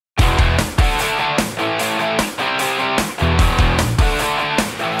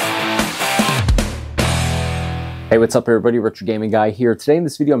Hey, what's up everybody? Retro Gaming Guy here. Today in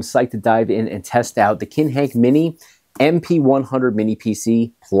this video, I'm psyched to dive in and test out the Kinhank Mini MP100 Mini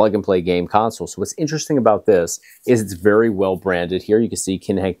PC plug and play game console. So what's interesting about this is it's very well branded here. You can see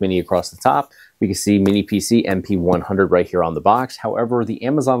Kinhank Mini across the top. You can see Mini PC MP100 right here on the box. However, the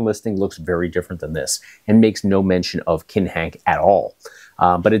Amazon listing looks very different than this and makes no mention of Kinhank at all.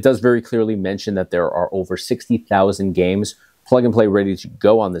 But it does very clearly mention that there are over 60,000 games plug and play ready to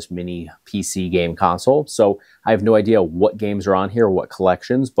go on this mini PC game console. So I have no idea what games are on here, what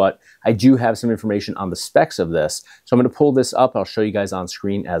collections, but I do have some information on the specs of this. So I'm going to pull this up. I'll show you guys on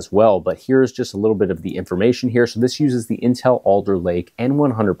screen as well, but here's just a little bit of the information here. So this uses the Intel Alder Lake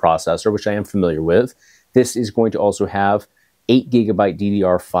N100 processor, which I am familiar with. This is going to also have 8 GB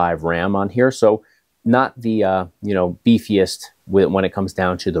DDR5 RAM on here. So not the beefiest when it comes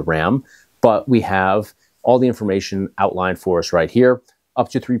down to the RAM, but we have all the information outlined for us right here, up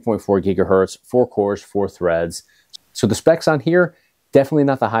to 3.4 gigahertz, 4 cores, 4 threads. So the specs on here, definitely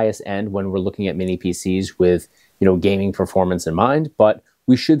not the highest end when we're looking at mini PCs with, gaming performance in mind, but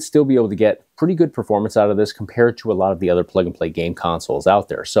we should still be able to get pretty good performance out of this compared to a lot of the other plug and play game consoles out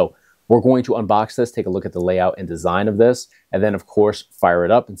there. So we're going to unbox this, take a look at the layout and design of this, and then of course, fire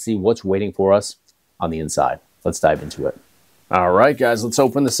it up and see what's waiting for us on the inside. Let's dive into it. All right, guys, let's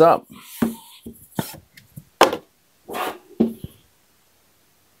open this up.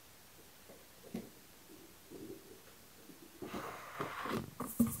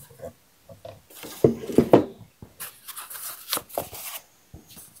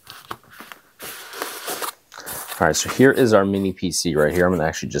 All right, so here is our mini PC right here. I'm gonna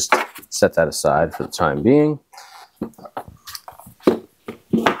actually just set that aside for the time being.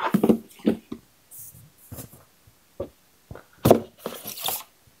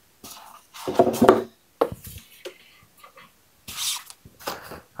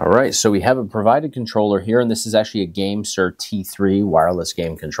 All right, so we have a provided controller here, and this is actually a GameSir T3 wireless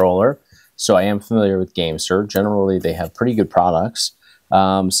game controller. So I am familiar with GameSir. Generally, they have pretty good products.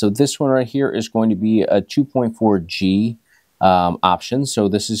 So this one right here is going to be a 2.4G option. So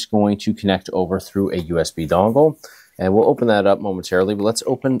this is going to connect over through a USB dongle. And we'll open that up momentarily, but let's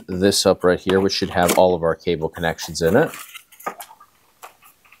open this up right here, which should have all of our cable connections in it.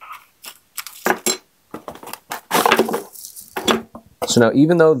 So now,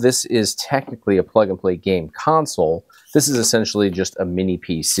 even though this is technically a plug-and-play game console, this is essentially just a mini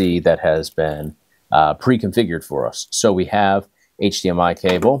PC that has been pre-configured for us. So we have HDMI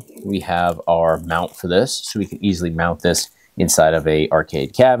cable, we have our mount for this, so we can easily mount this inside of a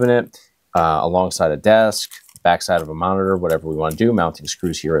arcade cabinet, alongside a desk, backside of a monitor, whatever we want to do, mounting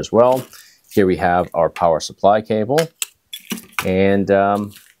screws here as well. Here we have our power supply cable, and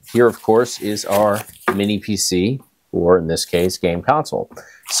here, of course, is our mini PC, or in this case, game console.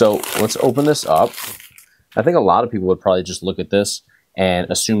 So let's open this up. I think a lot of people would probably just look at this and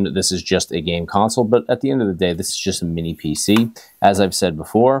assume that this is just a game console, but at the end of the day, this is just a mini PC, as I've said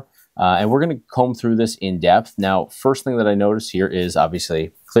before, and we're going to comb through this in depth. Now, first thing that I notice here is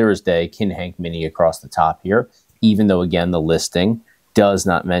obviously clear as day, Kinhank Mini across the top here, even though, again, the listing does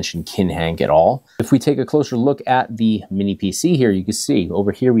not mention Kinhank at all. If we take a closer look at the mini PC here, you can see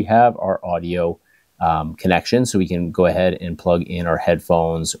over here we have our audio connection, so we can go ahead and plug in our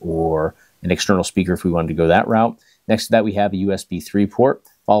headphones or an external speaker if we wanted to go that route. Next to that, we have a USB 3 port,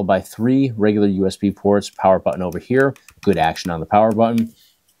 followed by 3 regular USB ports, power button over here, good action on the power button,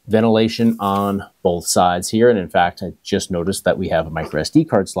 ventilation on both sides here, and in fact, I just noticed that we have a micro SD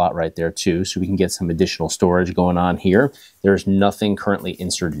card slot right there too, so we can get some additional storage going on here. There's nothing currently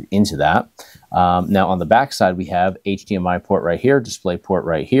inserted into that. Now on the back side, we have HDMI port right here, display port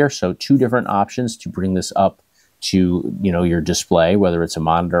right here, so 2 different options to bring this up to your display, whether it's a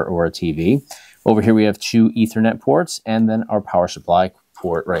monitor or a TV. Over here we have 2 Ethernet ports and then our power supply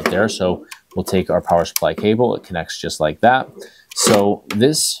port right there. So we'll take our power supply cable, it connects just like that. So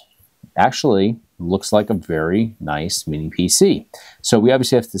this actually looks like a very nice mini PC. So we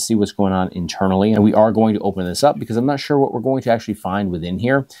obviously have to see what's going on internally, and we are going to open this up because I'm not sure what we're going to actually find within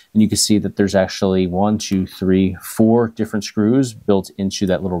here. And you can see that there's actually 1, 2, 3, 4 different screws built into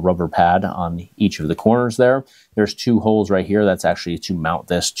that little rubber pad on each of the corners there. There's 2 holes right here. That's actually to mount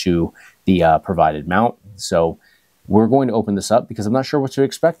this to the provided mount. So we're going to open this up because I'm not sure what to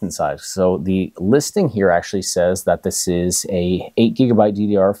expect inside. So the listing here actually says that this is a 8 GB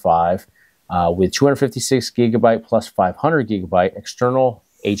DDR5 with 256 GB plus 500 GB external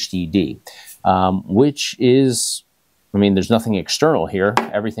HDD, which is, there's nothing external here.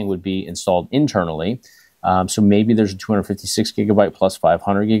 Everything would be installed internally. So maybe there's a 256 GB plus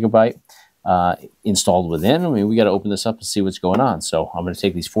 500 GB installed within. We got to open this up and see what's going on. So I'm going to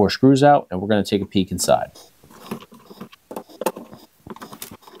take these 4 screws out and we're going to take a peek inside.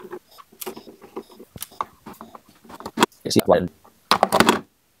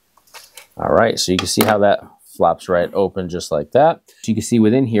 All right, so you can see how that flops right open just like that. So you can see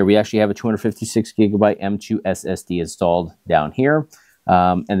within here, we actually have a 256 gigabyte M2 SSD installed down here.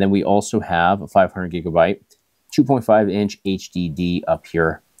 And then we also have a 500 gigabyte 2.5 inch HDD up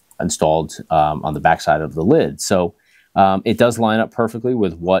here installed on the backside of the lid. So it does line up perfectly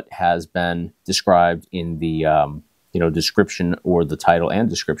with what has been described in the description, or the title and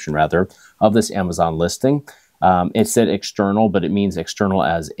description rather, of this Amazon listing. It said external, but it means external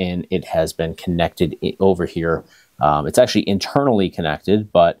as in it has been connected over here. It's actually internally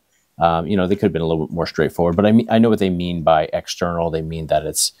connected, but they could have been a little bit more straightforward. But I know what they mean by external. They mean that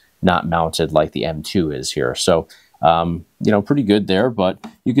it's not mounted like the M2 is here. So pretty good there. But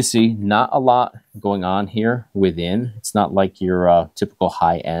you can see not a lot going on here within. It's not like your typical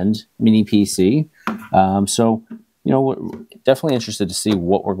high-end mini PC. We're definitely interested to see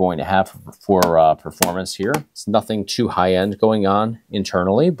what we're going to have for performance here. It's nothing too high-end going on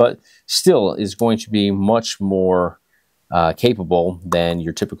internally, but still is going to be much more capable than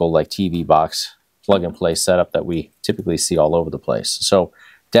your typical like TV box plug-and-play setup that we typically see all over the place. So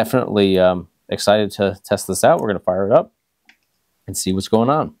definitely excited to test this out. We're going to fire it up and see what's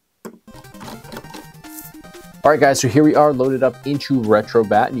going on. All right, guys, so here we are loaded up into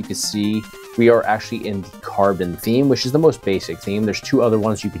RetroBat, and you can see we are actually in the carbon theme, which is the most basic theme. There's two other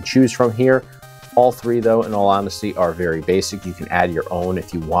ones you can choose from here. All three, though, in all honesty, are very basic. You can add your own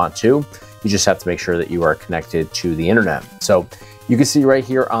if you want to. You just have to make sure that you are connected to the internet. So you can see right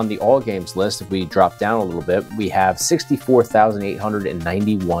here on the all games list, if we drop down a little bit, we have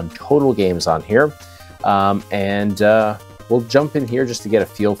 64,891 total games on here. We'll jump in here just to get a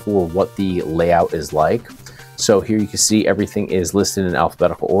feel for what the layout is like. So here you can see everything is listed in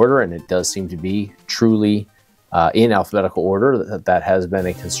alphabetical order, and it does seem to be truly in alphabetical order. That has been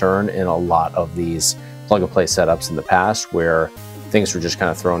a concern in a lot of these plug-and-play setups in the past where things were just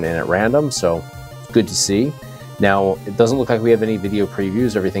kind of thrown in at random. So good to see. Now, it doesn't look like we have any video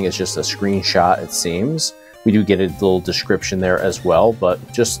previews. Everything is just a screenshot, it seems. We do get a little description there as well,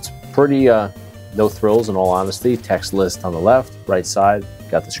 but just pretty no thrills in all honesty. Text list on the left, right side,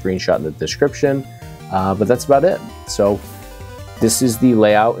 got the screenshot in the description. But that's about it. So this is the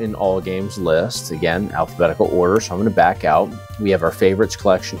layout in all games list. Again, alphabetical order, so I'm going to back out. We have our favorites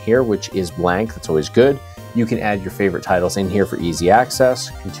collection here, which is blank. That's always good. You can add your favorite titles in here for easy access.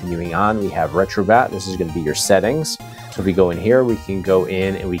 Continuing on, we have RetroBat. This is going to be your settings. So if we go in here, we can go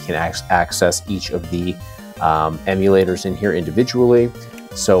in and we can access each of the emulators in here individually.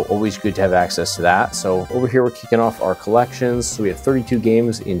 So always good to have access to that. So over here, we're kicking off our collections. So we have 32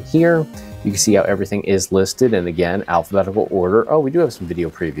 games in here. You can see how everything is listed, and again, alphabetical order. Oh, we do have some video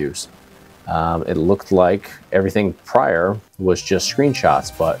previews. It looked like everything prior was just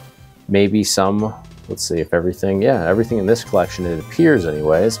screenshots, but maybe some, let's see if everything, yeah, everything in this collection, it appears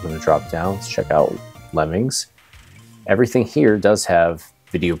anyways. I'm going to drop down, let's check out Lemmings. Everything here does have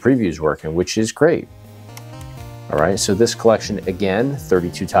video previews working, which is great. All right, so this collection, again,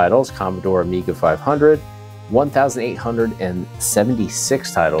 32 titles, Commodore Amiga 500,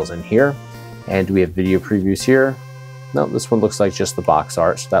 1,876 titles in here. And do we have video previews here? No, this one looks like just the box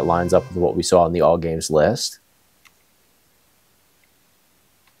art, so that lines up with what we saw on the all games list.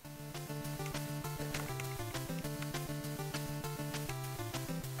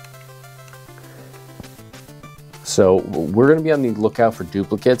 So we're going to be on the lookout for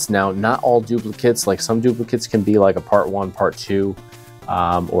duplicates. Now, not all duplicates, like some duplicates can be like a part 1, part 2,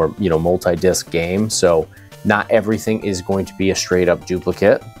 or multi-disc game. So not everything is going to be a straight up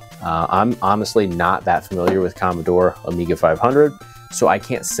duplicate. I'm honestly not that familiar with Commodore Amiga 500, so I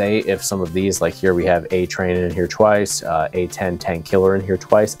can't say if some of these, like here we have A-Train in here twice, A-10 Tank Killer in here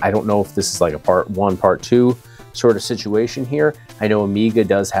twice. I don't know if this is like a part 1, part 2 sort of situation here. I know Amiga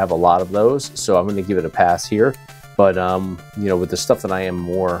does have a lot of those, so I'm going to give it a pass here. But, with the stuff that I am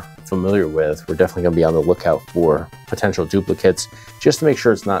more familiar with, we're definitely going to be on the lookout for potential duplicates just to make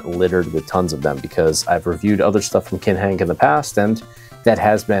sure it's not littered with tons of them, because I've reviewed other stuff from Kinhank in the past, and that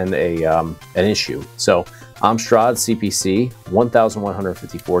has been an issue. So Amstrad CPC,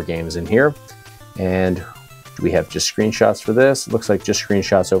 1,154 games in here. And do we have just screenshots for this? It looks like just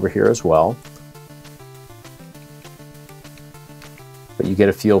screenshots over here as well. But you get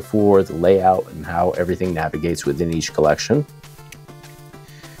a feel for the layout and how everything navigates within each collection.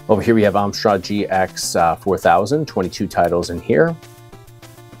 Over here we have Amstrad GX 4000, 22 titles in here.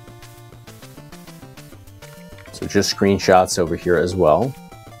 So just screenshots over here as well.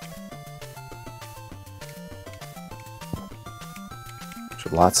 So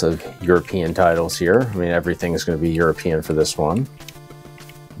lots of European titles here. I mean, everything is going to be European for this one.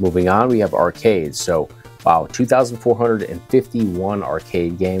 Moving on, we have arcades. So Wow, 2,451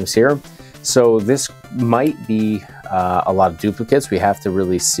 arcade games here. So this might be a lot of duplicates. We have to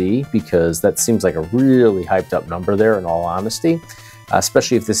really see, because that seems like a really hyped up number there, in all honesty.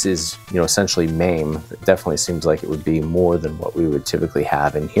 Especially if this is, essentially MAME. It definitely seems like it would be more than what we would typically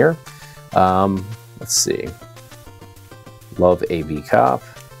have in here. Let's see. Love AV Cop.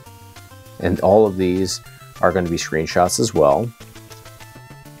 And all of these are going to be screenshots as well.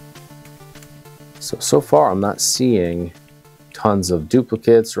 So far I'm not seeing tons of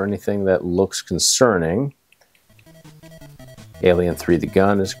duplicates or anything that looks concerning. Alien 3 The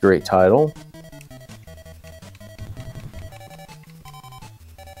Gun is a great title.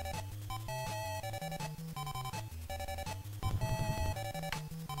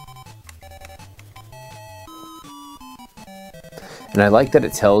 And I like that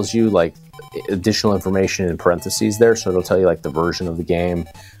it tells you like additional information in parentheses there, so it'll tell you like the version of the game.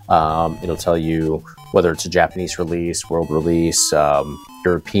 It'll tell you whether it's a Japanese release, world release,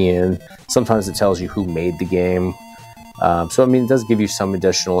 European. Sometimes it tells you who made the game. So I mean, it does give you some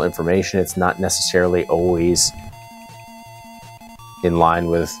additional information. It's not necessarily always in line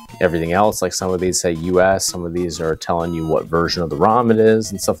with everything else. Like some of these say US, some of these are telling you what version of the ROM it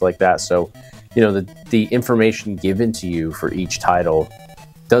is and stuff like that. So, the information given to you for each title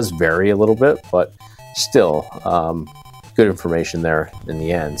does vary a little bit, but still good information there in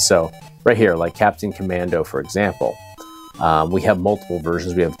the end. So right here, like Captain Commando, for example, we have multiple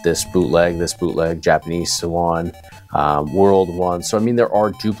versions. We have this bootleg, Japanese one, world one. So I mean, there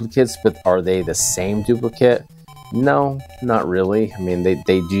are duplicates, but are they the same duplicate? No, not really. I mean,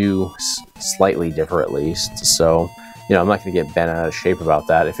 they do slightly differ at least. So, I'm not going to get bent out of shape about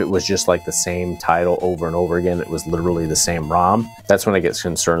that. If it was just like the same title over and over again, it was literally the same ROM, that's when I get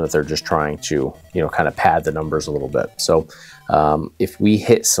concerned that they're just trying to, kind of pad the numbers a little bit. So if we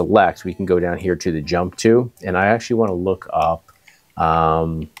hit select, we can go down here to the jump to, and I actually want to look up,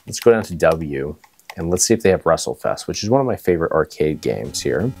 let's go down to W, and let's see if they have WrestleFest, which is one of my favorite arcade games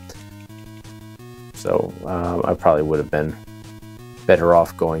here. So I probably would have been better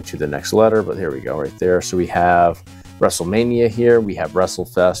off going to the next letter, but here we go right there. So we have WrestleMania here, we have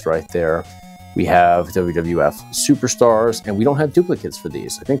WrestleFest right there, we have WWF Superstars, and we don't have duplicates for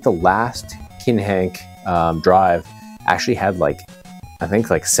these. I think the last Kinhank drive actually had like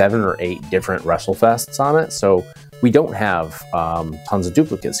 7 or 8 different WrestleFests on it, so we don't have tons of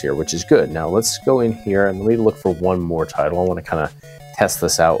duplicates here, which is good. Now let's go in here and let me look for one more title. I want to kind of test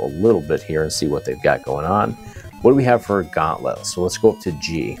this out a little bit here and see what they've got going on. What do we have for Gauntlet? So let's go up to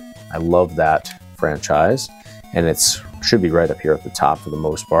G. I love that franchise, and it's should be right up here at the top for the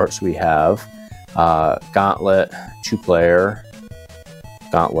most part. So we have Gauntlet 2-player,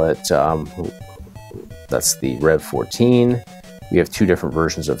 Gauntlet, that's the Rev 14. We have 2 different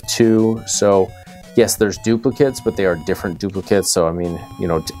versions of 2. So yes, there's duplicates, but they are different duplicates. So I mean,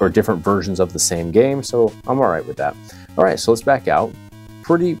 or different versions of the same game. So I'm all right with that. All right, so let's back out.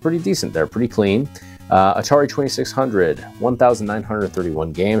 Pretty decent there, pretty clean. Atari 2600,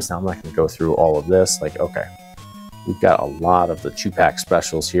 1,931 games. Now I'm not going to go through all of this. Like, okay, we've got a lot of the 2-pack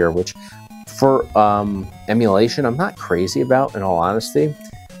specials here, which for emulation, I'm not crazy about, in all honesty.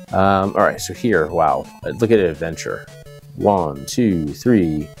 All right, so here, wow, look at it, Adventure. 1, 2,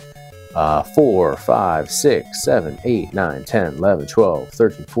 3, 4, 5, 6, 7, 8, 9, 10, 11, 12,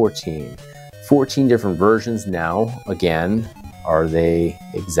 13, 14. 14 different versions now. Again, are they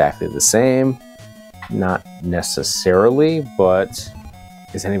exactly the same? Not necessarily, but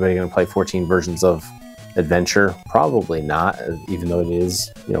is anybody going to play 14 versions of Adventure? Probably not, even though it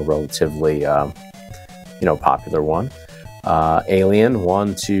is, relatively, popular one. Alien,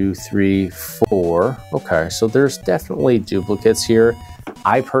 1, 2, 3, 4. Okay, so there's definitely duplicates here.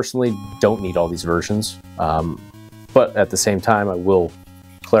 I personally don't need all these versions, but at the same time, I will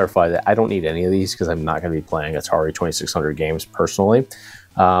clarify that I don't need any of these because I'm not going to be playing Atari 2600 games personally.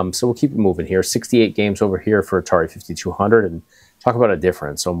 So we'll keep it moving here. 68 games over here for Atari 5200, and talk about a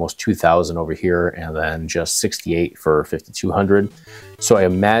difference, almost 2,000 over here, and then just 68 for 5200. So I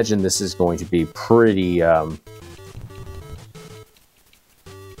imagine this is going to be pretty,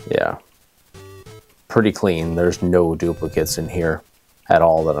 pretty clean. There's no duplicates in here at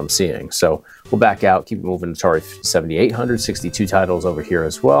all that I'm seeing. So we'll back out, keep it moving. Atari 7800, 62 titles over here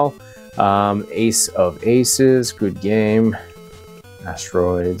as well. Ace of Aces, good game.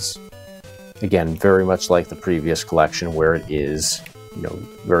 Asteroids, again, very much like the previous collection where it is,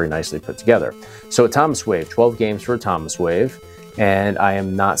 very nicely put together. So Thomas Wave, 12 games for Thomas Wave, and I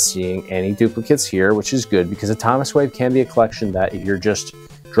am not seeing any duplicates here, which is good because a Thomas Wave can be a collection that you're just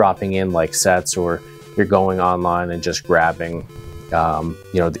dropping in like sets, or you're going online and just grabbing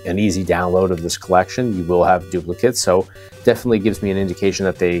you know, an easy download of this collection. You will have duplicates, so definitely gives me an indication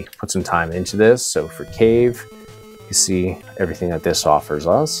that they put some time into this. So for Cave, you see everything that this offers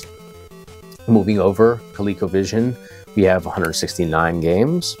us. Moving over, ColecoVision, we have 169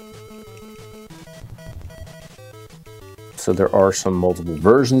 games. So there are some multiple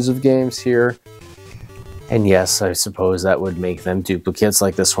versions of games here. And yes, I suppose that would make them duplicates,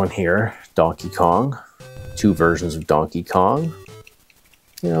 like this one here, Donkey Kong. 2 versions of Donkey Kong.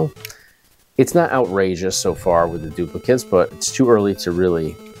 You know, it's not outrageous so far with the duplicates, but it's too early to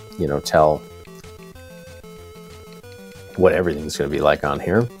really, you know, tell what everything's going to be like on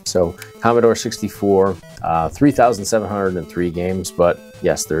here. So Commodore 64, 3,703 games, but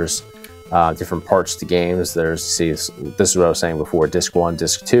yes, there's different parts to games. There's, see, this is what I was saying before, disc 1,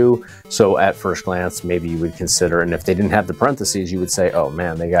 disc 2. So at first glance, maybe you would consider, and if they didn't have the parentheses, you would say, oh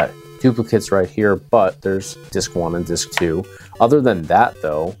man, they got duplicates right here, but there's disc 1 and disc 2. Other than that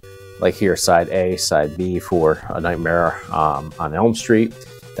though, like here, side A, side B for A Nightmare on Elm Street,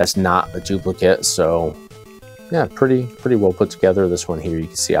 that's not a duplicate. So yeah, pretty well put together. This one here, you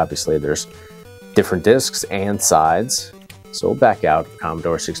can see obviously there's different discs and sides. So we'll back out of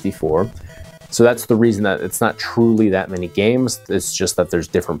Commodore 64. So that's the reason that it's not truly that many games. It's just that there's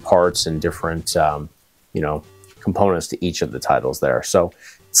different parts and different, you know, components to each of the titles there. So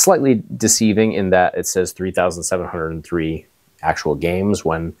slightly deceiving in that it says 3,703 actual games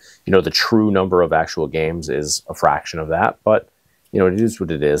when, you know, the true number of actual games is a fraction of that. But you know, it is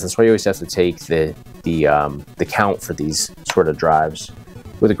what it is. That's why you always have to take the count for these sort of drives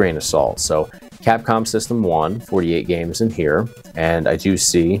with a grain of salt. So Capcom System 1, 48 games in here, and I do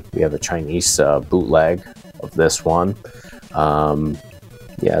see we have a Chinese bootleg of this one.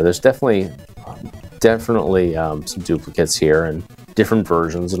 Yeah, there's definitely some duplicates here and different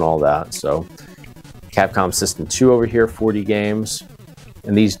versions and all that. So Capcom System 2 over here, 40 games,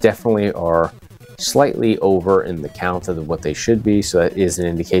 and these definitely are slightly over in the count of what they should be, so that is an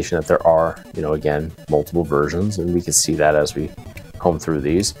indication that there are, you know, again, multiple versions, and we can see that as we comb through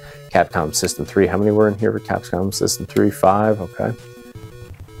these. Capcom System 3, how many were in here for Capcom System 3? 5, okay.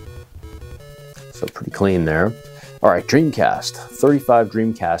 So pretty clean there. All right, Dreamcast, 35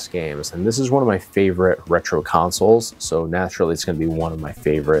 Dreamcast games, and this is one of my favorite retro consoles, so naturally it's going to be one of my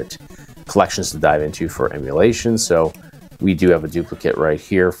favorite collections to dive into for emulation. So we do have a duplicate right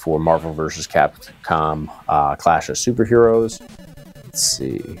here for Marvel vs. Capcom Clash of Superheroes. Let's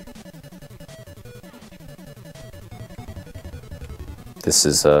see. This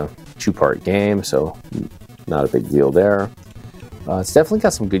is a 2-part game, so not a big deal there. It's definitely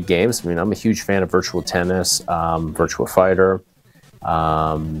got some good games. I mean, I'm a huge fan of Virtua Tennis, Virtua Fighter,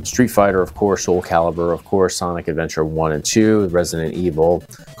 Street Fighter, of course, Soul Calibur, of course, Sonic Adventure 1 and 2, Resident Evil,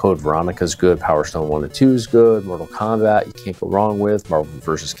 Code Veronica is good, Power Stone 1 and 2 is good, Mortal Kombat, you can't go wrong with, Marvel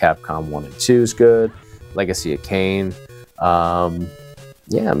vs. Capcom 1 and 2 is good, Legacy of Kain,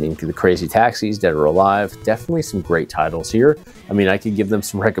 yeah, I mean, the Crazy Taxis, Dead or Alive, definitely some great titles here. I mean, I could give them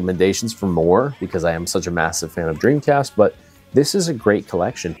some recommendations for more because I am such a massive fan of Dreamcast, but this is a great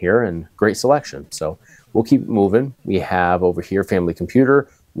collection here and great selection. So we'll keep moving. We have over here Family Computer,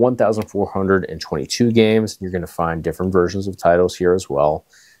 1,422 games. You're going to find different versions of titles here as well.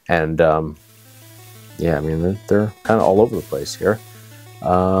 And yeah, I mean, they're kind of all over the place here.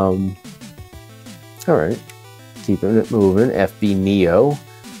 All right, keeping it moving. FB Neo,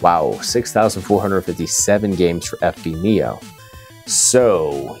 wow, 6,457 games for FB Neo.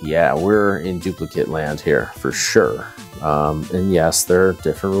 So yeah, we're in duplicate land here for sure. And yes, there are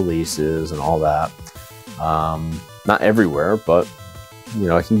different releases and all that. Not everywhere, but you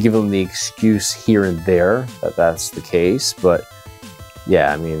know, I can give them the excuse here and there that that's the case. But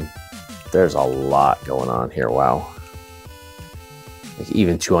yeah, I mean, there's a lot going on here. Wow. Like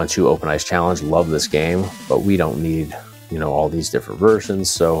even 2-on-2 Open Ice Challenge, love this game, but we don't need, you know, all these different versions.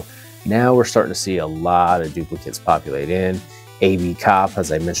 So now we're starting to see a lot of duplicates populate in. AB Cop,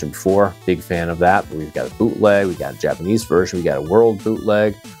 as I mentioned before, big fan of that. But we've got a bootleg, we got a Japanese version, we got a world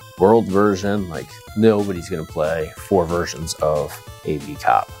bootleg, world version. Like nobody's gonna play 4 versions of AB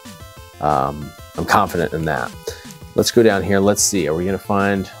Cop. I'm confident in that. Let's go down here. Let's see. Are we gonna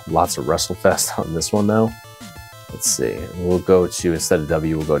find lots of WrestleFest on this one though? Let's see. We'll go to, instead of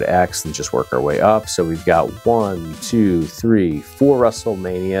W, we'll go to X and just work our way up. So we've got 1, 2, 3, 4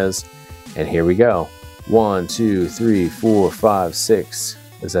 WrestleManias, and here we go. 1, 2, 3, 4, 5, 6.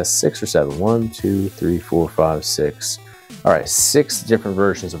 Is that 6 or 7? 1, 2, 3, 4, 5, 6. All right, 6 different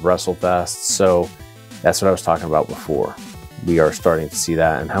versions of WrestleFest. So that's what I was talking about before. We are starting to see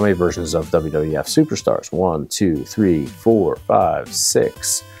that. And how many versions of WWF Superstars? 1, 2, 3, 4, 5,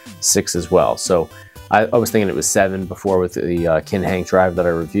 6. 6 as well. So I was thinking it was 7 before with the Kinhank drive that I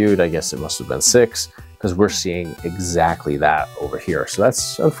reviewed. I guess it must have been 6, because we're seeing exactly that over here. So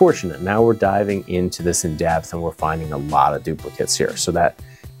that's unfortunate. Now we're diving into this in depth and we're finding a lot of duplicates here. So that,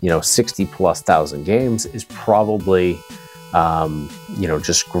 60,000+ games is probably,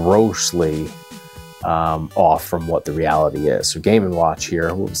 just grossly off from what the reality is. So Game & Watch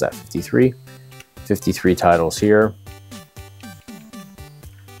here, what was that, 53? 53 titles here.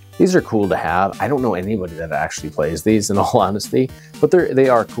 These are cool to have. I don't know anybody that actually plays these, in all honesty, but they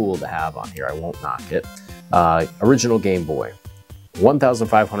are cool to have on here. I won't knock it. Original Game Boy,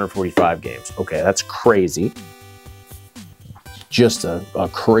 1,545 games. Okay, that's crazy. Just a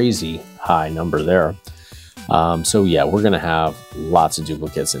crazy high number there. So yeah, we're gonna have lots of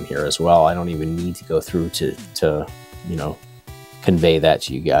duplicates in here as well. I don't even need to go through to convey that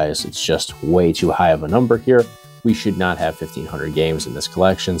to you guys. It's just way too high of a number here. We should not have 1,500 games in this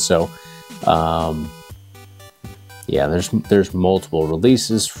collection. So yeah, there's multiple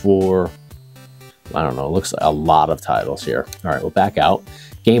releases for, I don't know, it looks like a lot of titles here. All right, we'll back out.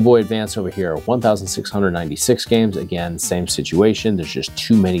 Game Boy Advance over here, 1,696 games. Again, same situation. There's just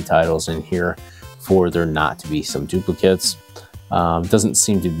too many titles in here for there not to be some duplicates. Doesn't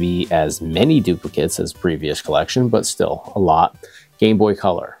seem to be as many duplicates as previous collection, but still a lot. Game Boy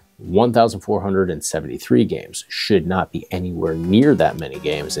Color, 1,473 games. Should not be anywhere near that many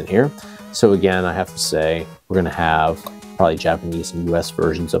games in here. So again, I have to say, we're gonna have probably Japanese and US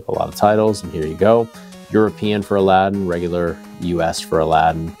versions of a lot of titles, and here you go. European for Aladdin, regular US for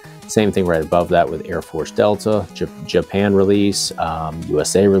Aladdin. Same thing right above that with Air Force Delta, Japan release,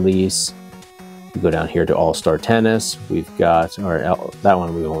 USA release. We go down here to All-Star Tennis. We've got, or that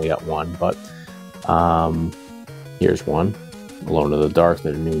one we've only got one, but here's one. Alone in the Dark,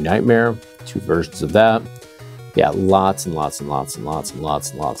 The New Nightmare, 2 versions of that. Yeah, lots and lots and lots and lots and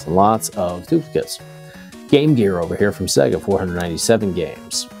lots and lots and lots of duplicates. Game Gear over here from Sega, 497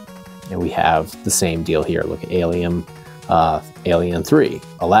 games. And we have the same deal here. Look at Alien 3,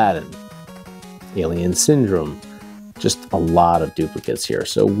 Aladdin, Alien Syndrome. Just a lot of duplicates here.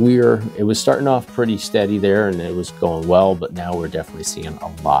 So it was starting off pretty steady there and it was going well, but now we're definitely seeing a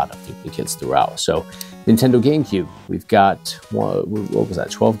lot of duplicates throughout. So Nintendo GameCube, we've got, what was that,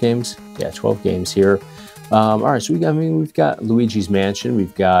 12 games? Yeah, 12 games here. All right, so we've got Luigi's Mansion,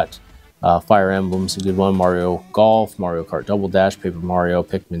 we've got Fire Emblem's a good one, Mario Golf, Mario Kart Double Dash, Paper Mario,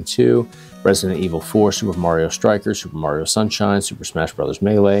 Pikmin 2, Resident Evil 4, Super Mario Striker, Super Mario Sunshine, Super Smash Bros.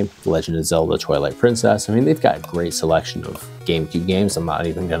 Melee, Legend of Zelda Twilight Princess. I mean, they've got a great selection of GameCube games. I'm not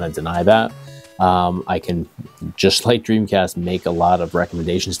even going to deny that. I can, just like Dreamcast, make a lot of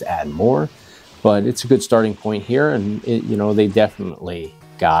recommendations to add more, but it's a good starting point here, and they definitely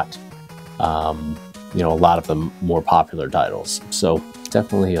got a lot of the more popular titles. So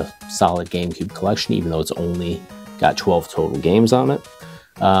definitely a solid GameCube collection, even though it's only got 12 total games on it.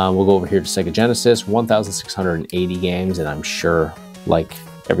 We'll go over here to Sega Genesis, 1,680 games, and I'm sure, like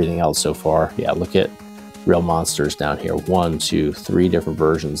everything else so far, yeah, look at Real Monsters down here. 1, 2, 3 different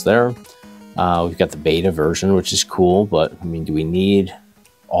versions there. We've got the beta version, which is cool, but I mean, do we need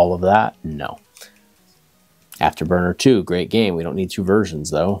all of that? No. Afterburner 2, great game. We don't need 2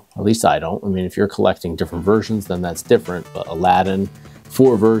 versions though. At least I don't. I mean, if you're collecting different versions, then that's different. But Aladdin,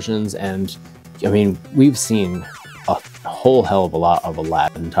 4 versions, and I mean, we've seen a whole hell of a lot of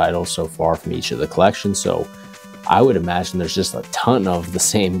Aladdin titles so far from each of the collections. So I would imagine there's just a ton of the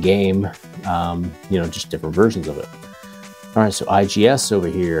same game, just different versions of it. All right, so IGS over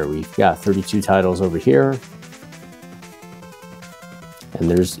here, we've got 32 titles over here. And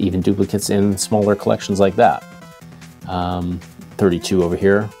there's even duplicates in smaller collections like that. 32 over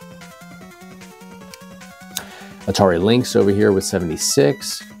here. Atari Lynx over here with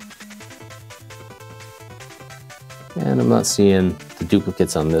 76. And I'm not seeing the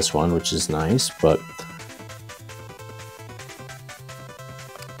duplicates on this one, which is nice, but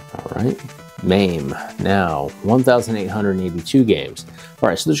all right. MAME, now 1,882 games. All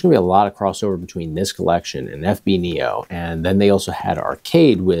right, so there's gonna be a lot of crossover between this collection and FB Neo, and then they also had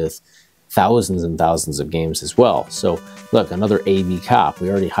Arcade with thousands and thousands of games as well. So look, another AV Cop. We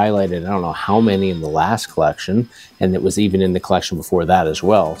already highlighted, I don't know how many in the last collection, and it was even in the collection before that as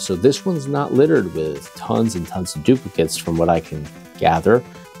well. So this one's not littered with tons and tons of duplicates from what I can gather.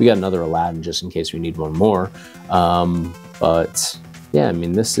 We got another Aladdin just in case we need one more. But yeah, I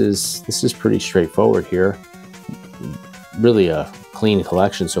mean, this is pretty straightforward here. Really a clean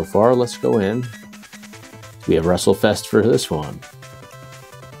collection so far. Let's go in. We have WrestleFest for this one.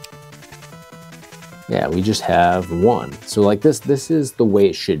 Yeah, we just have 1. So like this is the way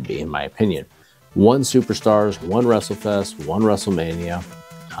it should be, in my opinion. 1 Superstars, 1 WrestleFest, 1 WrestleMania.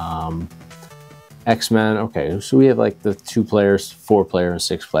 X-Men. Okay, so we have like the 2-player, 4-player, and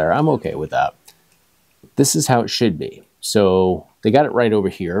 6-player. I'm okay with that. This is how it should be. So they got it right over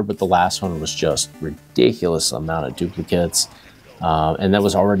here, but the last one was just ridiculous amount of duplicates. And that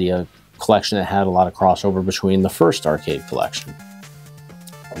was already a collection that had a lot of crossover between the first arcade collection.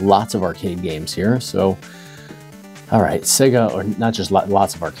 Lots of arcade games here. So, all right, Sega, or not just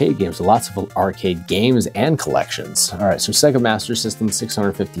lots of arcade games, but lots of arcade games and collections. All right, so Sega Master System,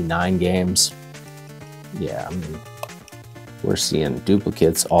 659 games. Yeah, I mean, we're seeing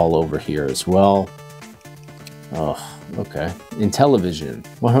duplicates all over here as well. Oh, okay. Intellivision,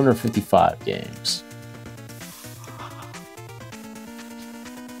 155 games.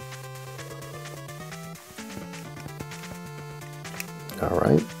 All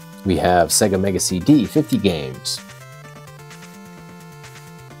right. We have Sega Mega CD, 50 games.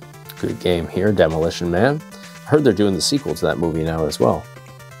 Good game here, Demolition Man. I heard they're doing the sequel to that movie now as well.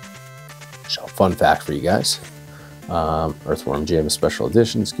 So, fun fact for you guys. Earthworm Jim Special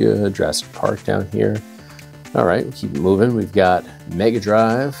Edition's good. Jurassic Park down here. All right, keep it moving. We've got Mega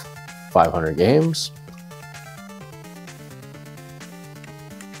Drive, 500 games.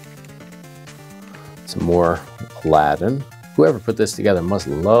 Some more Aladdin. Whoever put this together must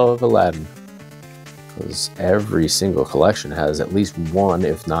love Aladdin, because every single collection has at least one,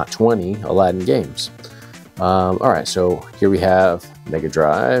 if not 20, Aladdin games. All right, so here we have Mega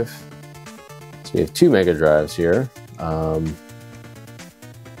Drive. So we have 2 Mega Drives here. Yeah,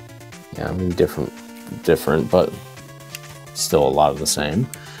 I mean, different, but still a lot of the same.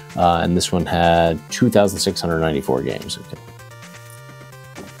 And this one had 2,694 games. Okay.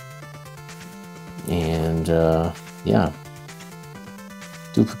 And yeah,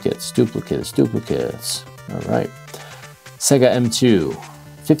 duplicates. All right. Sega M2,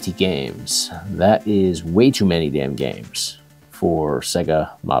 50 games. That is way too many damn games for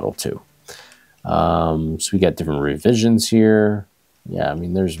Sega Model 2. So we got different revisions here. Yeah, I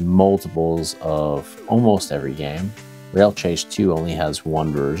mean, there's multiples of almost every game. Rail Chase 2 only has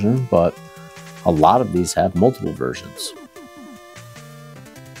one version, but a lot of these have multiple versions.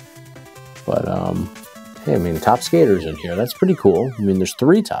 But, hey, I mean, Top Skater's in here. That's pretty cool. I mean, there's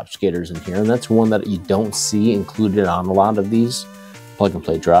 3 Top Skaters in here, and that's one that you don't see included on a lot of these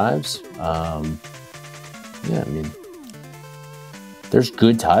plug-and-play drives. Yeah, I mean, there's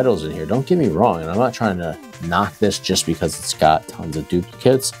good titles in here. Don't get me wrong, and I'm not trying to knock this just because it's got tons of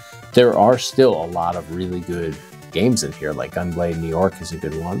duplicates. There are still a lot of really good games in here, like Gunblade New York is a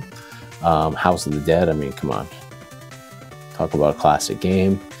good one. House of the Dead, I mean, come on. Talk about a classic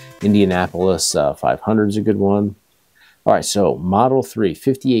game. Indianapolis 500 is a good one. All right, so Model 3,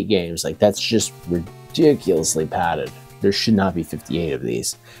 58 games. Like, that's just ridiculously padded. There should not be 58 of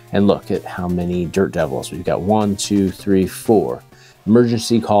these. And look at how many Dirt Devils. We've got 1, 2, 3, 4.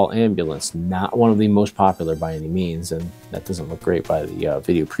 Emergency Call Ambulance, not one of the most popular by any means, and that doesn't look great by the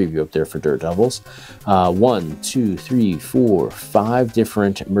video preview up there for Dirt Devils. 1, 2, 3, 4, 5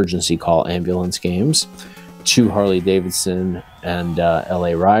 different Emergency Call Ambulance games. 2 Harley Davidson and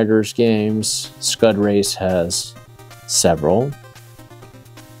LA Riders games. Scud Race has several.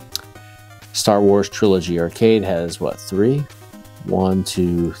 Star Wars Trilogy Arcade has, what, 3? 1,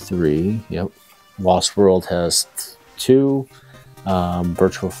 2, 3. Yep. Lost World has 2.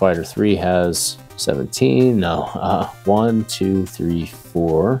 Virtual Fighter 3 has 17. No, 1, 2, 3,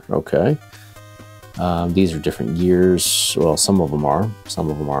 4. Okay. These are different years. Well, some of them are,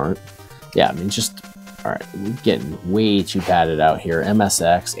 some of them aren't. Yeah, I mean, just, all right, we're getting way too padded out here.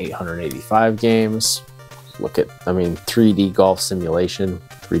 MSX, 885 games. Look at, I mean, 3D Golf Simulation,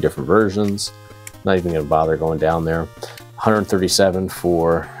 3 different versions. Not even going to bother going down there. 137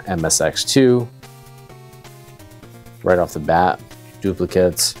 for MSX2. Right off the bat,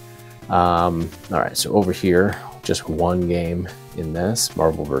 duplicates. All right, so over here, just 1 game in this,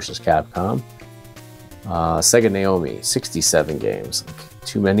 Marvel vs. Capcom. Sega Naomi, 67 games.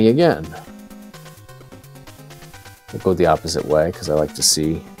 Too many again. We'll go the opposite way because I like to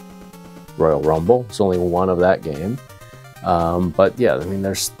see Royal Rumble. It's only 1 of that game. But yeah, I mean,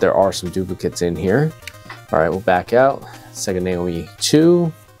 there are some duplicates in here. All right, we'll back out. Sega Naomi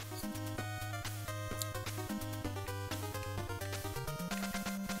 2.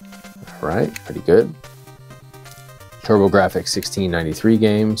 All right, pretty good. TurboGrafx 1693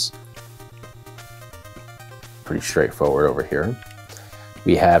 games. Pretty straightforward over here.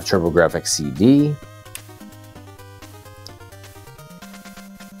 We have TurboGrafx CD.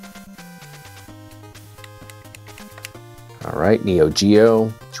 All right, Neo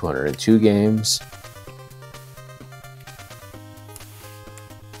Geo, 202 games.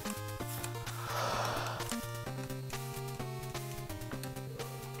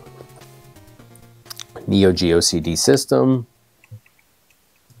 Neo Geo CD system.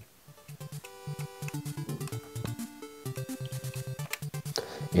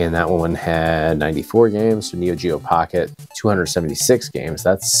 And that one had 94 games. So Neo Geo Pocket, 276 games.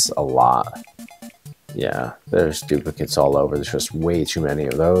 That's a lot. Yeah, there's duplicates all over. There's just way too many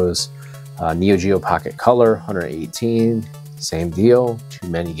of those. Neo Geo Pocket Color, 118. Same deal. Too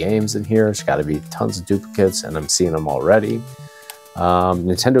many games in here. There's got to be tons of duplicates, and I'm seeing them already.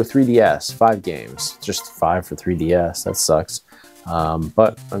 Nintendo 3DS, 5 games. Just 5 for 3DS. That sucks.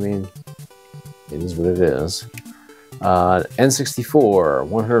 But, I mean, it is what it is. N64,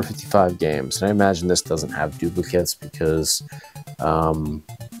 155 games. And I imagine this doesn't have duplicates because, well,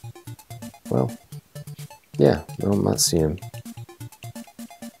 yeah, no, I'm not seeing.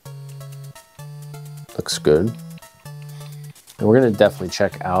 Looks good. And we're going to definitely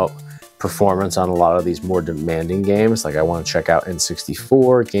check out performance on a lot of these more demanding games. Like I want to check out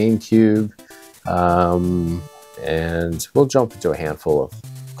N64, GameCube, and we'll jump into a handful of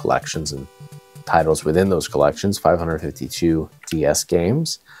collections and titles within those collections. 552 DS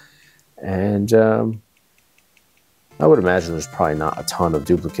games. And I would imagine there's probably not a ton of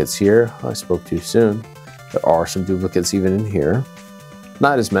duplicates here. I spoke too soon. There are some duplicates even in here.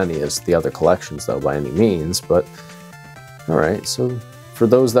 Not as many as the other collections though by any means, but alright, so for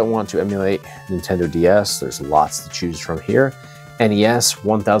those that want to emulate Nintendo DS, there's lots to choose from here. NES,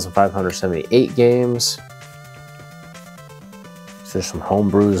 1,578 games. So there's some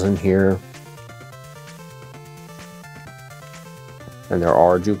homebrews in here. And there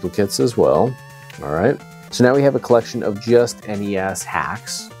are duplicates as well. Alright, so now we have a collection of just NES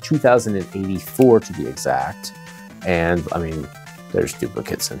hacks, 2,084 to be exact. And I mean, there's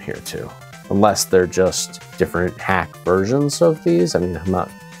duplicates in here too. Unless they're just different hack versions of these. I mean, I'm not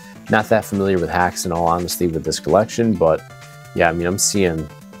that familiar with hacks in all honesty with this collection, but yeah, I mean, I'm seeing,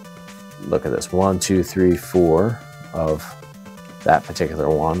 look at this, 1, 2, 3, 4 of that particular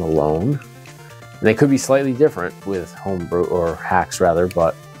one alone. And they could be slightly different with homebrew or hacks rather,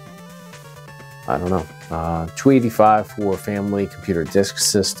 but I don't know. 285 for Family Computer Disk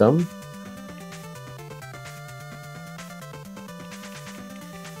System.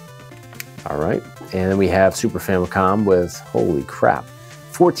 All right, and then we have Super Famicom with, holy crap,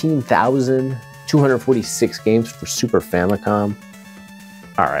 14,246 games for Super Famicom.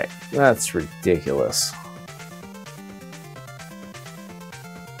 All right, that's ridiculous.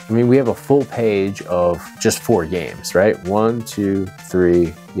 I mean, we have a full page of just 4 games, right? 1, 2,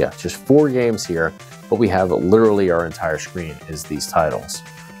 3, yeah, just 4 games here, but we have literally our entire screen is these titles.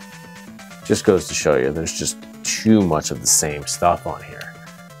 Just goes to show you, there's just too much of the same stuff on here.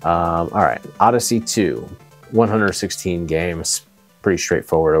 All right, Odyssey 2, 116 games, pretty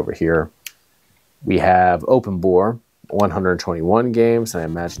straightforward over here. We have Open Bore, 121 games, and I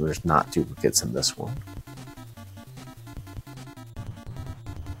imagine there's not duplicates in this one.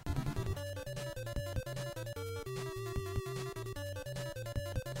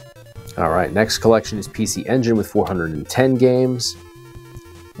 All right, next collection is PC Engine with 410 games.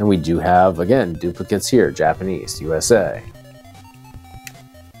 And we do have, again, duplicates here, Japanese, USA.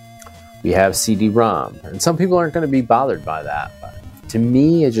 We have CD-ROM, and some people aren't going to be bothered by that. But to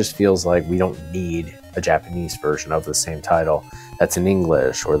me, it just feels like we don't need a Japanese version of the same title that's in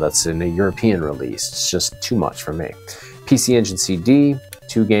English or that's in a European release. It's just too much for me. PC Engine CD,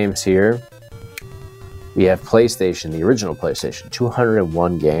 2 games here. We have PlayStation, the original PlayStation,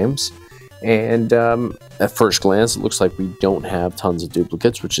 201 games. And at first glance, it looks like we don't have tons of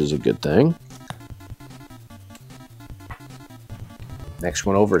duplicates, which is a good thing. Next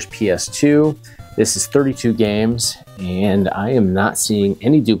one over is PS2. This is 32 games, and I am not seeing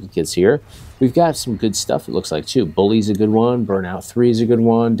any duplicates here. We've got some good stuff, it looks like, too. Bully's a good one. Burnout 3 is a good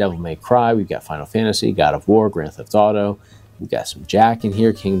one. Devil May Cry. We've got Final Fantasy, God of War, Grand Theft Auto. We've got some Jack in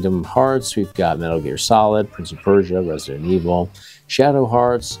here, Kingdom Hearts. We've got Metal Gear Solid, Prince of Persia, Resident Evil, Shadow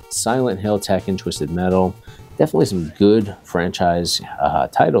Hearts, Silent Hill, Tekken, Twisted Metal. Definitely some good franchise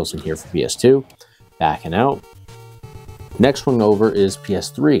titles in here for PS2. Backing out. Next one over is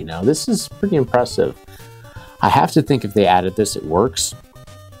PS3. Now this is pretty impressive. I have to think if they added this, it works.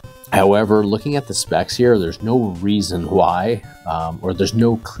 However, looking at the specs here, there's no reason why, or there's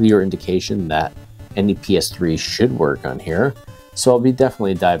no clear indication that any PS3 should work on here. So I'll be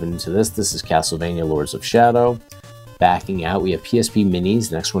definitely diving into this. This is Castlevania Lords of Shadow. Backing out, we have PSP Minis.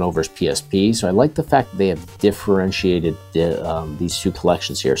 Next one over is PSP. So I like the fact that they have differentiated these 2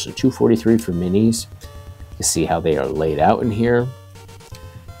 collections here. So 243 for Minis. You see how they are laid out in here.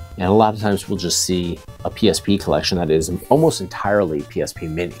 And a lot of times we'll just see a PSP collection that is almost entirely PSP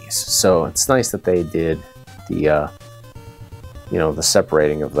Minis. So it's nice that they did the, the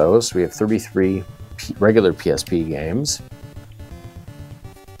separating of those. We have 33 regular PSP games.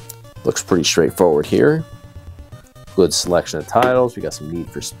 Looks pretty straightforward here. Good selection of titles. We got some Need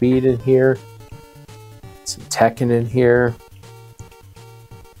for Speed in here. Some Tekken in here.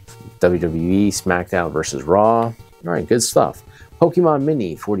 Some WWE, SmackDown versus Raw. All right, good stuff. Pokemon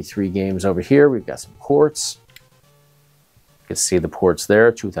Mini, 43 games over here. We've got some ports. You can see the ports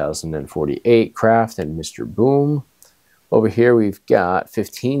there, 2048, Craft, and Mr. Boom. Over here, we've got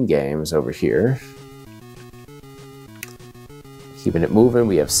 15 games over here. Keeping it moving,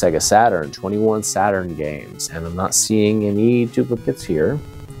 we have Sega Saturn, 21 Saturn games, and I'm not seeing any duplicates here.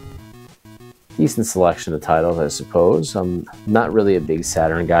 Decent selection of titles, I suppose. I'm not really a big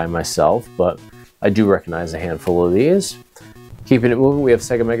Saturn guy myself, but I do recognize a handful of these. Keeping it moving, we have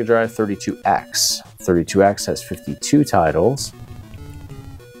Sega Mega Drive 32X. 32X has 52 titles.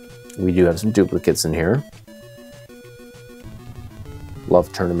 We do have some duplicates in here.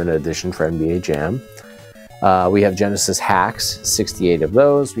 Love Tournament Edition for NBA Jam. We have Genesis Hacks, 68 of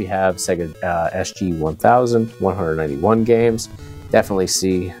those. We have Sega SG 1000, 191 games. Definitely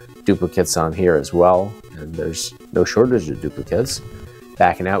see duplicates on here as well, and there's no shortage of duplicates.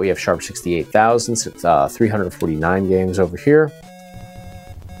 Backing out, we have Sharp 68,000, 349 games over here.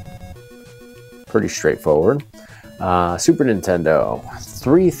 Pretty straightforward. Super Nintendo,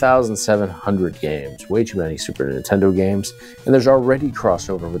 3,700 games. Way too many Super Nintendo games. And there's already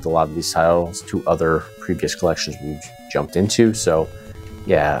crossover with a lot of these titles to other previous collections we've jumped into. So,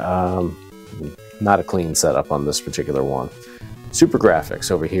 yeah, not a clean setup on this particular one. Super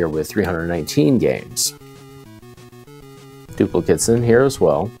Graphics over here with 319 games. Duplicates in here as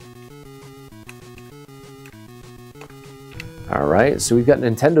well. All right, so we've got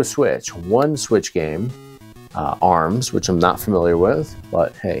Nintendo Switch. One Switch game. ARMS, which I'm not familiar with,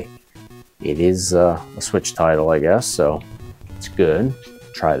 but hey, it is a Switch title, I guess, so it's good.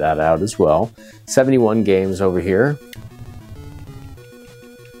 Try that out as well. 71 games over here.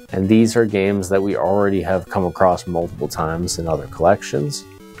 And these are games that we already have come across multiple times in other collections.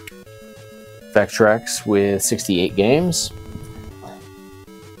 Vectrex with 68 games.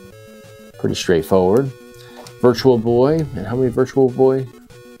 Pretty straightforward. Virtual Boy, and how many Virtual Boy?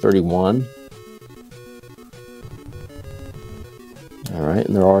 31. Alright,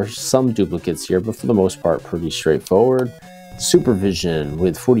 and there are some duplicates here, but for the most part, pretty straightforward. Supervision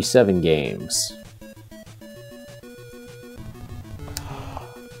with 47 games.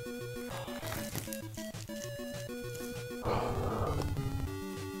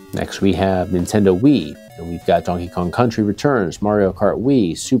 Next we have Nintendo Wii, and we've got Donkey Kong Country Returns, Mario Kart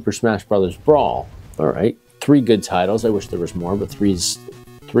Wii, Super Smash Bros. Brawl. Alright, 3 good titles. I wish there was more, but three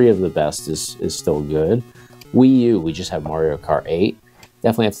of the best is still good. Wii U, we just have Mario Kart 8.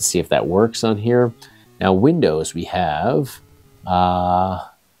 Definitely have to see if that works on here. Now, Windows, we have Maldita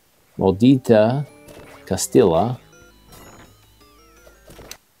Castilla.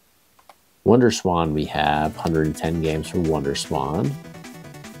 Wonder Swan, we have 110 games from Wonder Swan.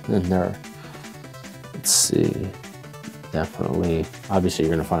 And there, let's see, definitely, obviously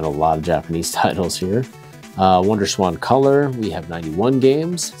you're going to find a lot of Japanese titles here. Wonder Swan Color, we have 91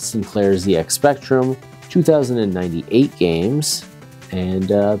 games. Sinclair ZX Spectrum, 2,098 games. And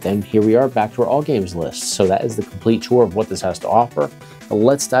then here we are back to our all games list. So that is the complete tour of what this has to offer. But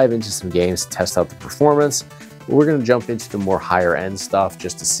let's dive into some games to test out the performance. We're going to jump into the more higher end stuff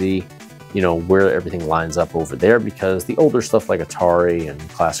just to see, you know, where everything lines up over there, because the older stuff like Atari and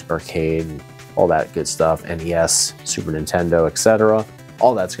Classic Arcade and all that good stuff, NES, Super Nintendo, etc.,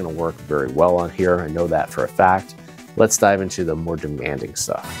 all that's going to work very well on here. I know that for a fact. Let's dive into the more demanding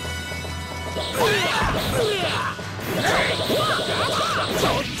stuff.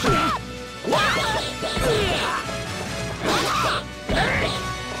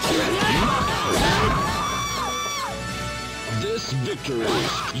 This victory,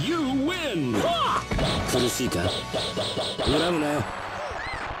 you win! 苦しいか？恨むなよ。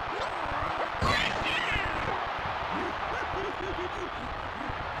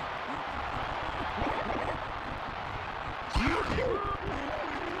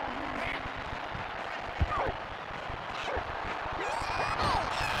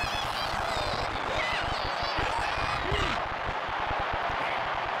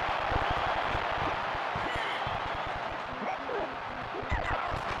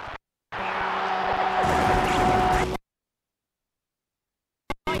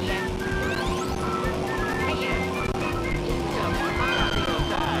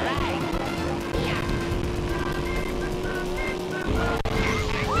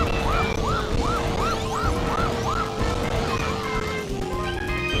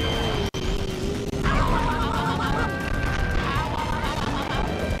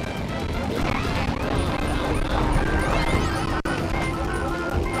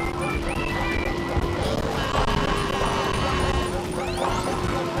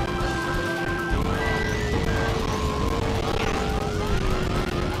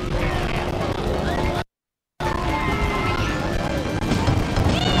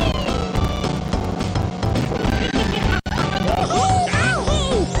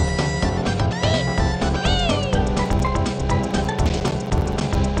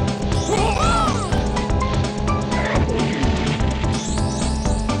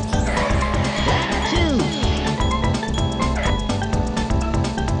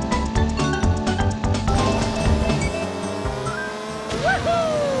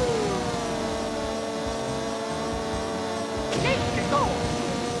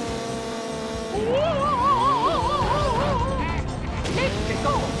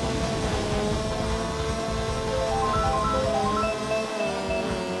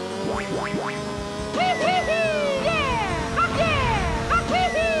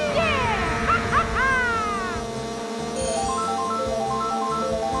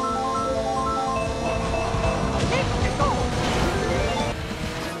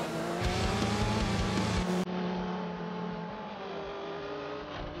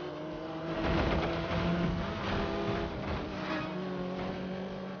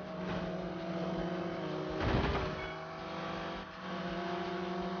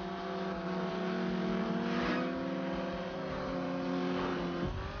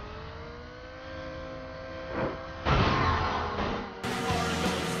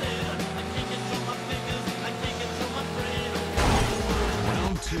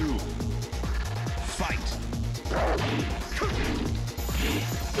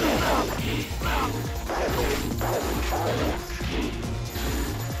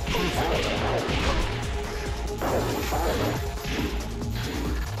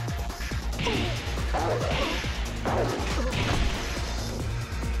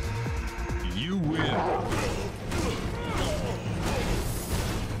You win.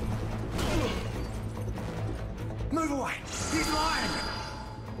 Move away! He's lying!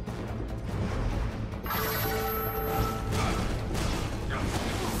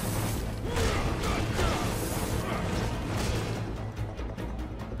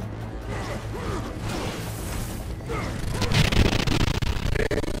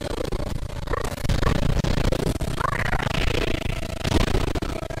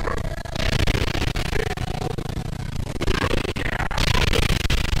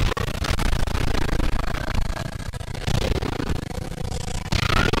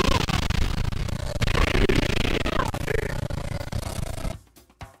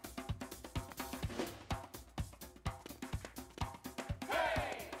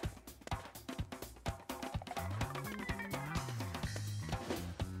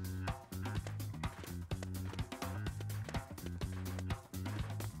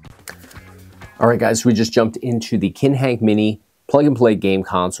 All right, guys, we just jumped into the Kinhank Mini plug-and-play game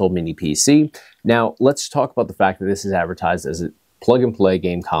console mini PC. Now, let's talk about the fact that this is advertised as a plug-and-play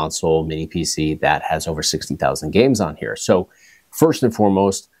game console mini PC that has over 60,000 games on here. So, first and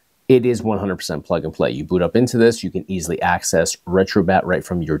foremost, it is 100% plug-and-play. You boot up into this, you can easily access RetroBat right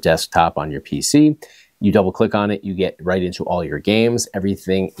from your desktop on your PC. You double-click on it, you get right into all your games.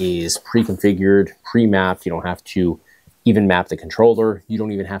 Everything is pre-configured, pre-mapped. You don't have to even map the controller. You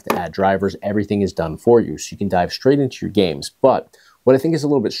don't even have to add drivers. Everything is done for you. So you can dive straight into your games. But what I think is a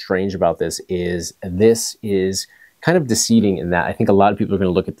little bit strange about this is kind of deceiving in that I think a lot of people are going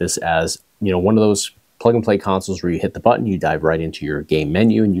to look at this as, you know, one of those plug and play consoles where you hit the button, you dive right into your game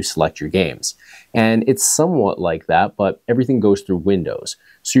menu and you select your games. And it's somewhat like that, but everything goes through Windows.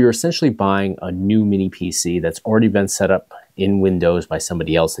 So you're essentially buying a new mini PC that's already been set up in Windows by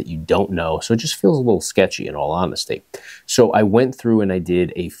somebody else that you don't know. So it just feels a little sketchy in all honesty. So I went through and I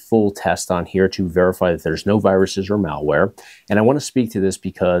did a full test on here to verify that there's no viruses or malware. And I want to speak to this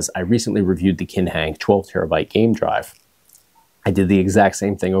because I recently reviewed the Kinhank 12 terabyte game drive. I did the exact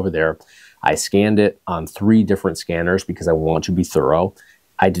same thing over there. I scanned it on 3 different scanners because I want to be thorough.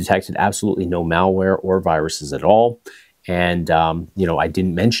 I detected absolutely no malware or viruses at all. And, you know, I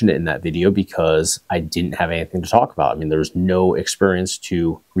didn't mention it in that video because I didn't have anything to talk about. I mean, there was no experience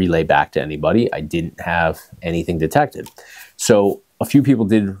to relay back to anybody. I didn't have anything detected. So a few people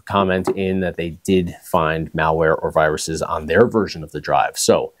did comment in that they did find malware or viruses on their version of the drive.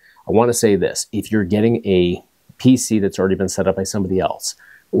 So I want to say this: if you're getting a PC that's already been set up by somebody else,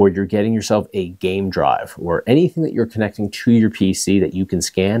 or you're getting yourself a game drive, or anything that you're connecting to your PC that you can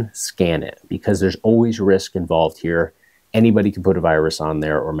scan it, because there's always risk involved here. Anybody can put a virus on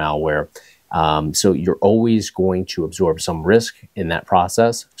there or malware. So you're always going to absorb some risk in that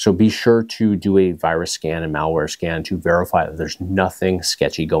process. So be sure to do a virus scan and malware scan to verify that there's nothing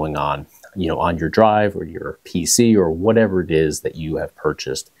sketchy going on, you know, on your drive or your PC or whatever it is that you have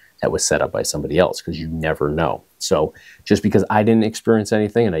purchased that was set up by somebody else, because you never know. So just because I didn't experience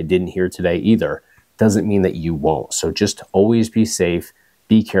anything and I didn't hear today either, doesn't mean that you won't. So just always be safe,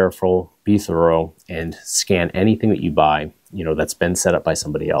 be careful, be thorough, and scan anything that you buy, you know, that's been set up by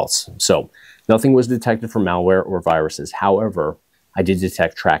somebody else. So nothing was detected for malware or viruses. However, I did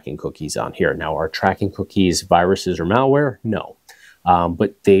detect tracking cookies on here. Now, are tracking cookies viruses or malware? No,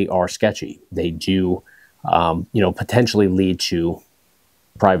 but they are sketchy. They do, you know, potentially lead to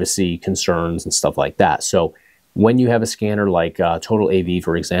privacy concerns and stuff like that. So when you have a scanner like Total AV,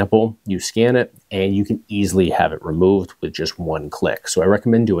 for example, you scan it and you can easily have it removed with just one click. So I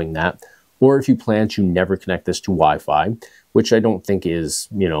recommend doing that. Or if you plan to never connect this to Wi-Fi, which I don't think is,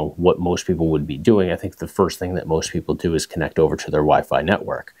 you know, what most people would be doing. I think the first thing that most people do is connect over to their Wi-Fi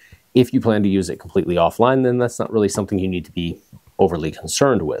network. If you plan to use it completely offline, then that's not really something you need to be overly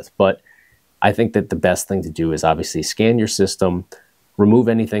concerned with. But I think that the best thing to do is obviously scan your system, remove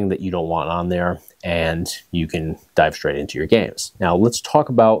anything that you don't want on there, and you can dive straight into your games. Now, let's talk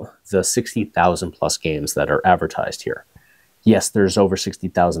about the 60,000 plus games that are advertised here. Yes, there's over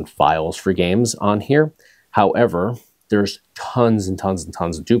 60,000 files for games on here. However, there's tons and tons and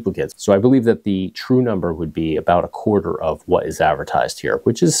tons of duplicates. So I believe that the true number would be about a quarter of what is advertised here,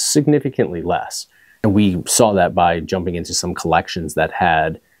 which is significantly less. And we saw that by jumping into some collections that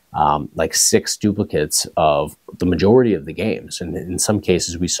had like 6 duplicates of the majority of the games. And in some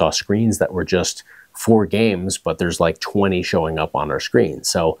cases, we saw screens that were just 4 games, but there's like 20 showing up on our screen.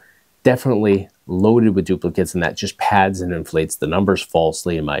 So definitely loaded with duplicates, and that just pads and inflates the numbers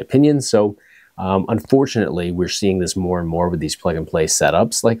falsely, in my opinion. So Unfortunately, we're seeing this more and more with these plug-and-play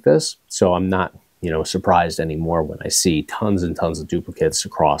setups like this, so I'm not surprised anymore when I see tons and tons of duplicates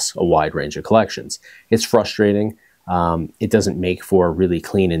across a wide range of collections. It's frustrating. It doesn't make for a really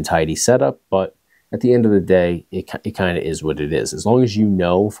clean and tidy setup, but at the end of the day, it kind of is what it is. As long as you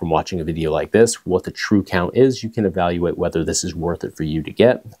know from watching a video like this what the true count is, you can evaluate whether this is worth it for you to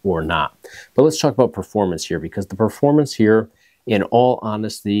get or not. But let's talk about performance here, because the performance here, in all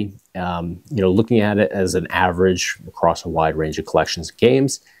honesty, looking at it as an average across a wide range of collections of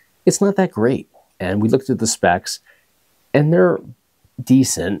games, it's not that great. And we looked at the specs, and they're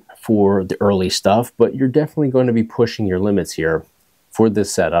decent for the early stuff, but you're definitely going to be pushing your limits here for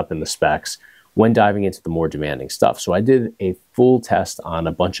this setup and the specs when diving into the more demanding stuff. So I did a full test on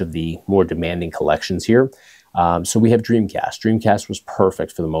a bunch of the more demanding collections here. So we have Dreamcast. Dreamcast was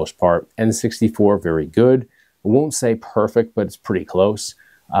perfect for the most part. N64, very good. I won't say perfect, but it's pretty close.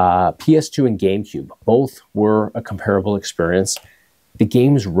 PS2 and GameCube, both were a comparable experience. The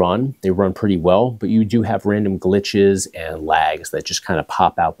games they run pretty well, but you do have random glitches and lags that just kind of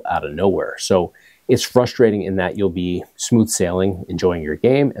pop out of nowhere. So it's frustrating in that you'll be smooth sailing, enjoying your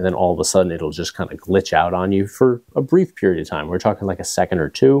game, and then all of a sudden it'll just kind of glitch out on you for a brief period of time. We're talking like a second or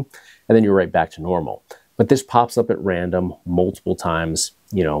two, and then you're right back to normal. But this pops up at random multiple times.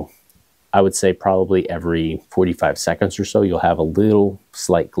 I would say probably every 45 seconds or so, you'll have a little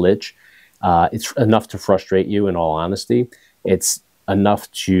slight glitch. It's enough to frustrate you, in all honesty. It's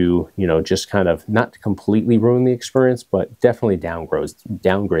enough to, just kind of not completely ruin the experience, but definitely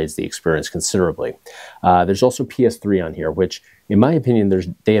downgrades the experience considerably. There's also PS3 on here, which, in my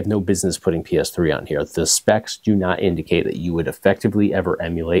opinion, they have no business putting PS3 on here. The specs do not indicate that you would effectively ever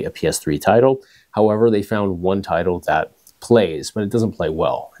emulate a PS3 title. However, they found one title that plays, but it doesn't play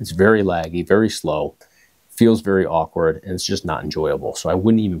well. It's very laggy, very slow, feels very awkward, and it's just not enjoyable. So I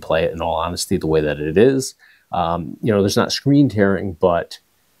wouldn't even play it, in all honesty, the way that it is. There's not screen tearing, but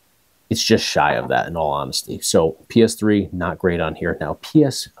it's just shy of that, in all honesty. So PS3, not great on here. Now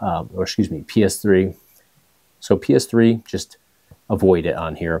PS3. So PS3, just avoid it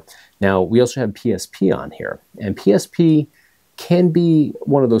on here. Now we also have PSP on here, and PSP can be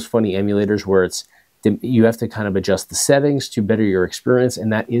one of those funny emulators where you have to kind of adjust the settings to better your experience,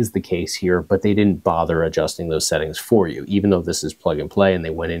 and that is the case here, but they didn't bother adjusting those settings for you, even though this is plug and play, and they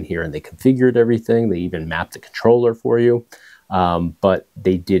went in here and they configured everything. They even mapped the controller for you, but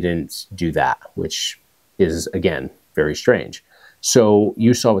they didn't do that, which is, again, very strange. So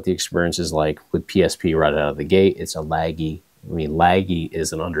you saw what the experience is like with PSP right out of the gate. It's a laggy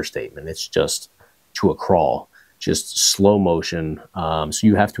is an understatement. It's just to a crawl. Just slow motion. So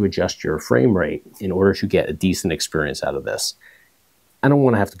you have to adjust your frame rate in order to get a decent experience out of this. I don't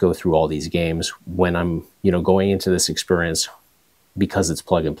want to have to go through all these games when I'm, going into this experience because it's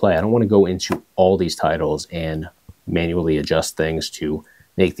plug and play. I don't want to go into all these titles and manually adjust things to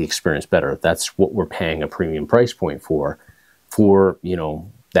make the experience better. That's what we're paying a premium price point for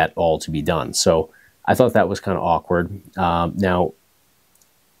that all to be done. So I thought that was kind of awkward. Now,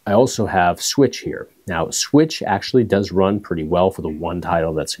 I also have Switch here. Now, Switch actually does run pretty well for the one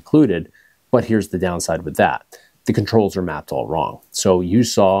title that's included, but here's the downside with that. The controls are mapped all wrong. So you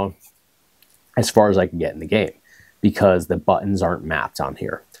saw as far as I can get in the game because the buttons aren't mapped on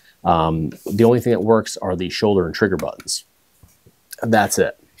here. The only thing that works are the shoulder and trigger buttons. That's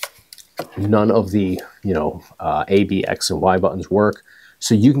it. None of the, A, B, X, and Y buttons work.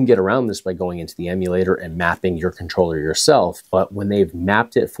 So you can get around this by going into the emulator and mapping your controller yourself. But when they've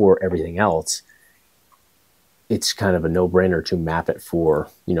mapped it for everything else, it's kind of a no-brainer to map it for,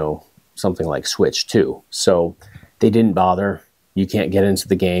 something like Switch too. So they didn't bother. You can't get into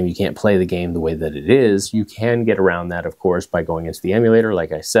the game. You can't play the game the way that it is. You can get around that, of course, by going into the emulator,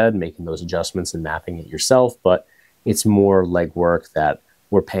 like I said, making those adjustments and mapping it yourself. But it's more legwork that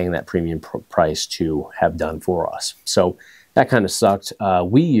we're paying that premium price to have done for us. So that kind of sucked.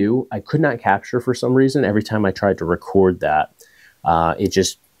 Wii U, I could not capture for some reason. Every time I tried to record that, it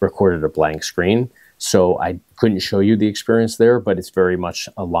just recorded a blank screen. So I couldn't show you the experience there, but it's very much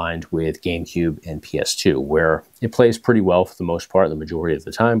aligned with GameCube and PS2, where it plays pretty well for the most part, the majority of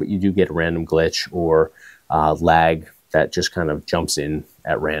the time, but you do get a random glitch or lag that just kind of jumps in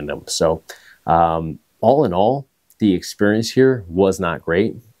at random. So all in all, the experience here was not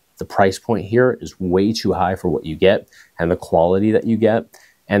great. The price point here is way too high for what you get and the quality that you get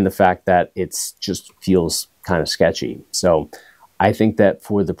and the fact that it's just feels kind of sketchy. So I think that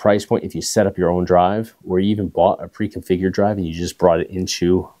for the price point, if you set up your own drive or you even bought a pre-configured drive and you just brought it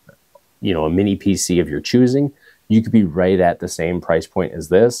into, a mini PC of your choosing, you could be right at the same price point as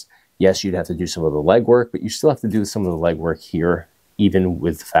this. Yes, you'd have to do some of the legwork, but you still have to do some of the legwork here even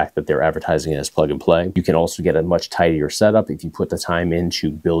with the fact that they're advertising it as plug and play. You can also get a much tidier setup if you put the time in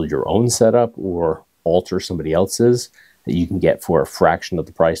to build your own setup or alter somebody else's, that you can get for a fraction of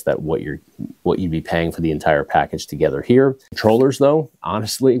the price that what you'd be paying for the entire package together here. Controllers, though,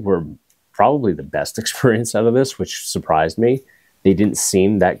 honestly, were probably the best experience out of this, which surprised me. They didn't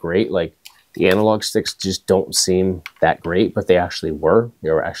seem that great. Like, the analog sticks just don't seem that great, but they actually were. They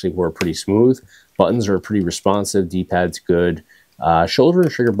actually were pretty smooth. Buttons are pretty responsive. D-pad's good. Shoulder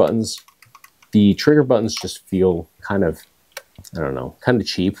and trigger buttons, the trigger buttons just feel kind of, I don't know, kind of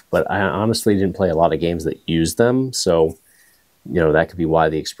cheap, but I honestly didn't play a lot of games that used them, so, you know, that could be why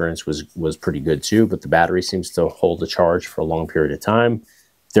the experience was pretty good too. But the battery seems to hold a charge for a long period of time.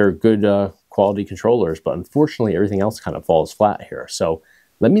 They're good quality controllers, but unfortunately everything else kind of falls flat here. So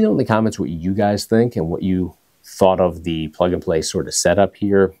let me know in the comments what you guys think and what you thought of the plug and play sort of setup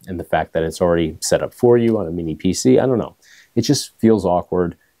here, and the fact that it's already set up for you on a mini PC. I don't know. It just feels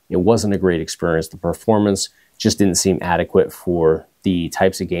awkward. It wasn't a great experience. The performance just didn't seem adequate for the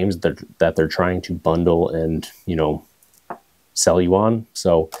types of games that they're trying to bundle and, you know, sell you on.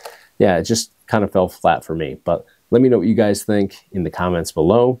 So yeah, it just kind of fell flat for me. But let me know what you guys think in the comments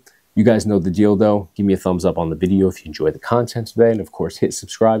below. You guys know the deal though. Give me a thumbs up on the video if you enjoyed the content today. And of course, hit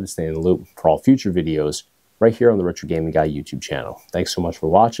subscribe to stay in the loop for all future videos right here on the Retro Gaming Guy YouTube channel. Thanks so much for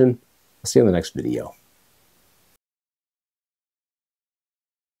watching. I'll see you in the next video.